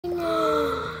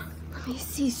Let me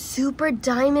see. Super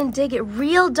diamond dig it.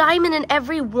 Real diamond in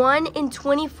every 1 in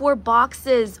 24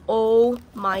 boxes. Oh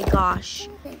my gosh.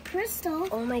 Crystal.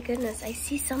 Oh my goodness. I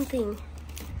see something.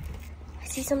 I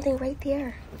see something right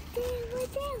there. Right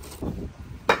there.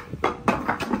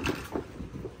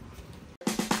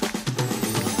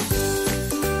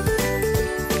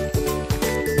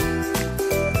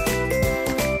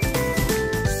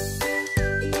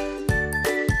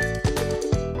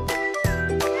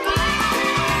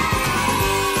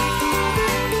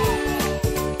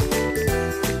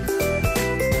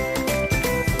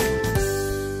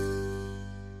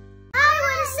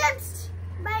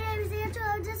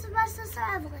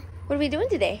 What are we doing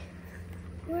today?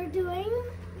 We're doing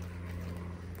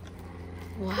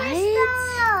what?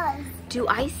 crystals. Do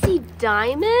I see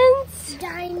diamonds?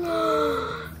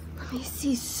 Diamonds. Let me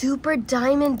see. Super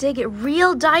diamond dig it.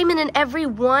 Real diamond in every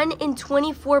 1 in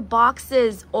 24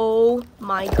 boxes. Oh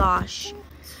my gosh.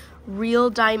 Real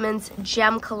diamonds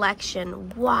gem collection.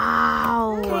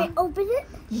 Wow. Okay, open it.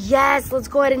 Yes, let's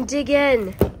go ahead and dig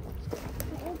in.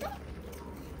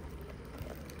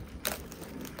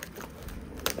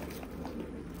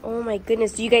 Oh my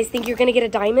goodness. Do you guys think you're going to get a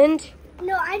diamond?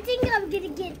 No, I think I'm going to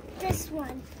get this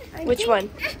one. Which one?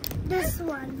 This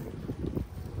one.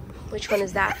 Which one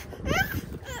is that?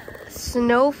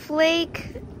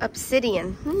 Snowflake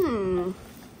obsidian.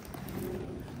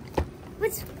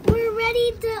 We're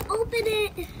ready to open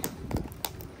it.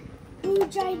 Blue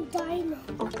giant diamond.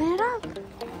 Open it up.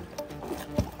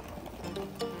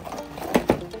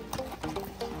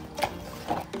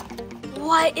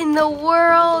 What in the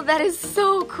world? That is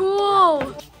so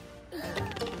cool.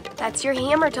 That's your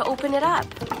hammer to open it up.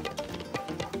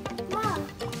 Mom,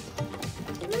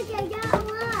 look, I got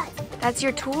what? That's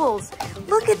your tools.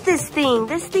 Look at this thing.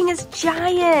 This thing is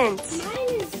giant. Mine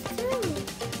is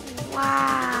too.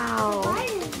 Wow. Mine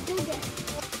is bigger.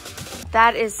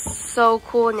 That is so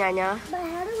cool, Nyanya. But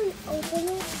how do we open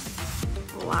it?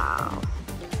 Wow.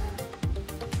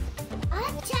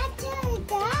 I tattooed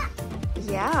that.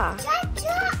 Yeah.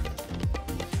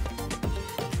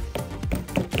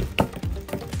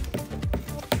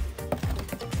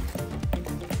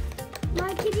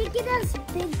 Mom, can you get us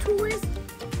big toys?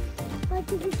 Mom,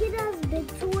 can you get us big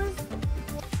toys?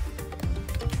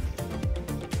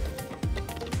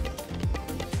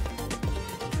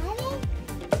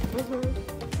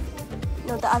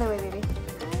 No, the other way, baby.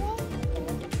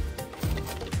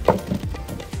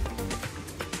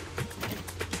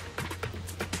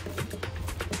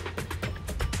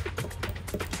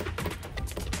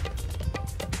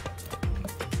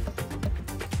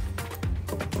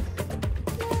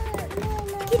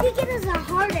 Can you get us a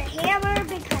harder hammer?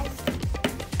 Because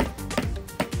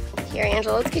Here,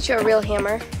 Angela, let's get you a real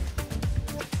hammer.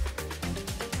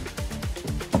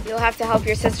 You'll have to help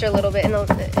your sister a little bit in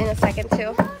a second,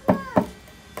 too.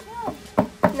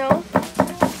 No?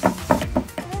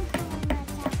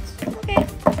 Okay.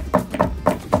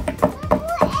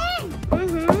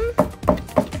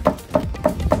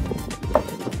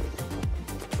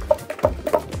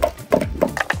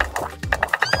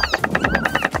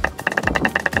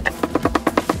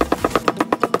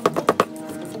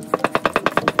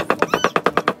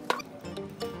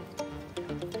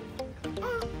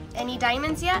 Any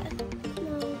diamonds yet?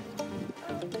 no.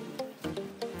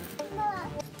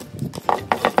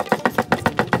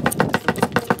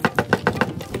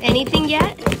 Anything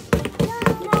yet?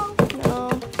 No.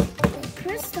 No.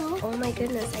 Crystal. Oh my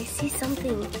goodness, I see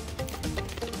something.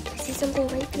 I see something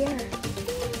right there.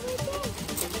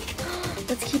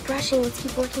 Let's keep brushing, let's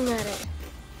keep working at it.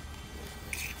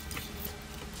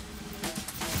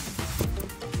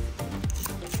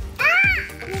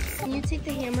 Can you take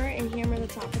the hammer and hammer the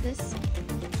top of this?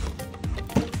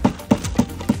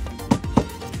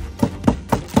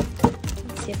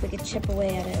 Let's see if we could chip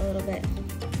away at it a little bit.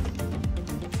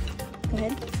 Go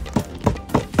ahead.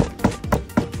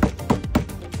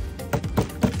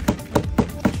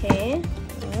 Okay,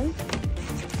 hold on.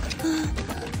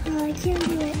 Oh, I can't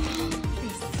do it.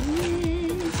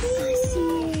 I see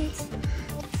it.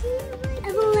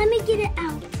 Evan, let me get it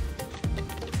out.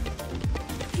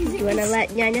 You want to let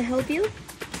Nyanya help you?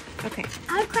 Okay.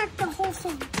 I'll crack the whole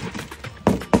thing.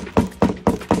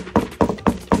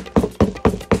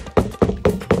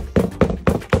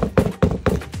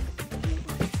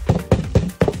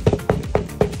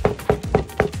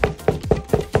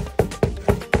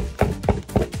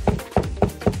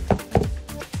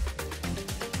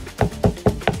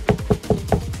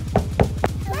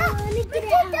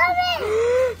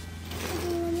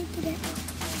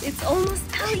 It's almost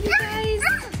out, you guys.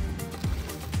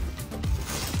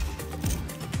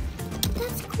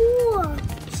 That's cool.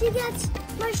 She gets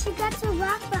my Mama, she got a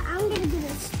rock, but I'm gonna get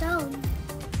a stone.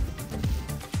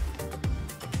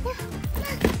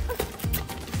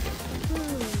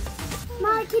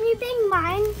 Mama, can you bang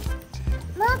mine?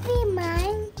 Mama, be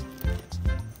mine.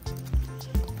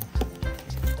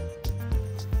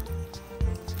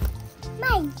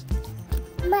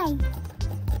 Mine.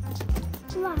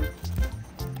 Come on.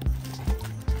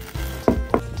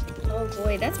 Oh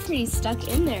boy, that's pretty stuck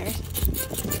in there.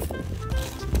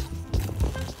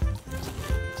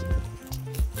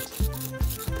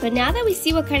 But now that we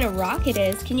see what kind of rock it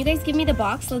is, can you guys give me the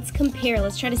box? Let's compare.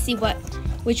 Let's try to see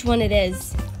which one it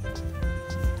is.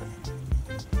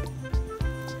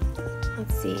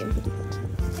 Let's see.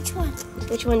 Which one?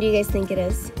 Which one do you guys think it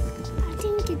is? I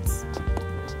think it's...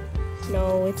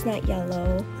 No, it's not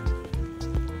yellow.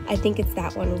 I think it's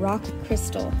that one, rock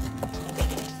crystal.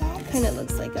 Kind of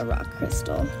looks like a rock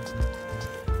crystal.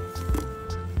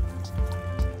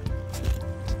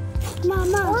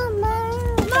 Mama,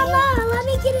 let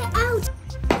me get it out.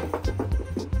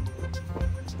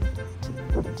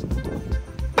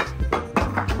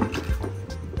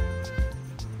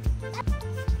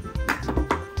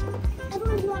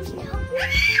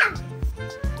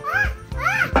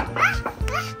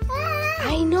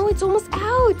 I know, it's almost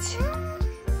out.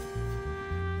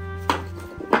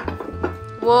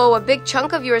 Whoa, a big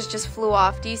chunk of yours just flew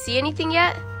off. Do you see anything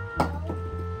yet?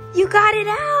 You got it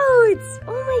out!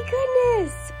 Oh my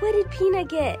goodness! What did Peanut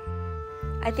get?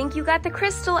 I think you got the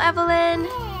crystal, Evelyn.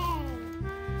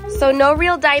 So no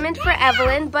real diamond for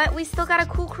Evelyn, but we still got a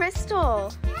cool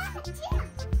crystal.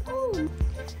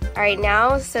 Alright,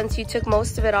 now since you took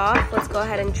most of it off, let's go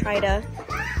ahead and try to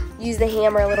use the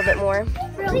hammer a little bit more.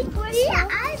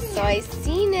 So I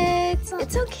seen it.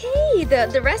 It's okay.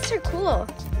 The rest are cool.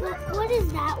 What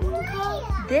is that one called?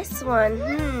 This one,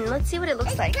 let's see what it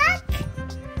looks like.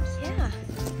 Yeah.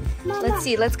 Mama. Let's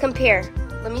see, let's compare.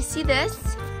 Let me see this.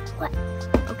 What?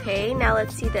 Okay, now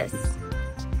let's see this.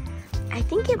 I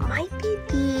think it might be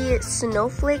the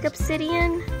snowflake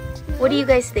obsidian. What do you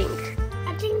guys think?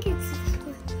 I think it's...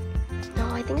 No,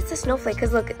 I think it's the snowflake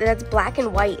because look, that's black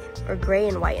and white or gray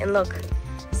and white. And look,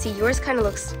 see, yours kind of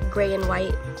looks gray and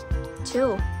white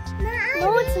too.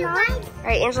 No, it's not. All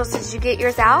right, Angela, so did you get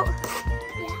yours out?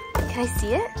 Yeah. Can I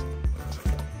see it?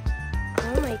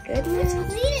 Oh my goodness.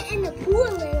 Let's clean it in the pool a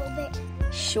little bit.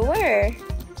 Sure.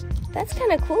 That's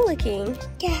kind of cool looking.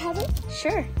 Can I have it?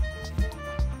 Sure.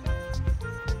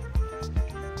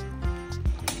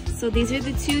 So these are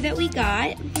the two that we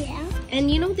got. Yeah. And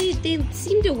you know, they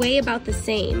seem to weigh about the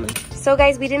same. So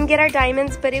guys, we didn't get our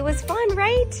diamonds, but it was fun,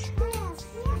 right? Yes.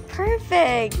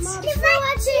 Perfect. Thank you for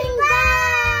watching. Bye.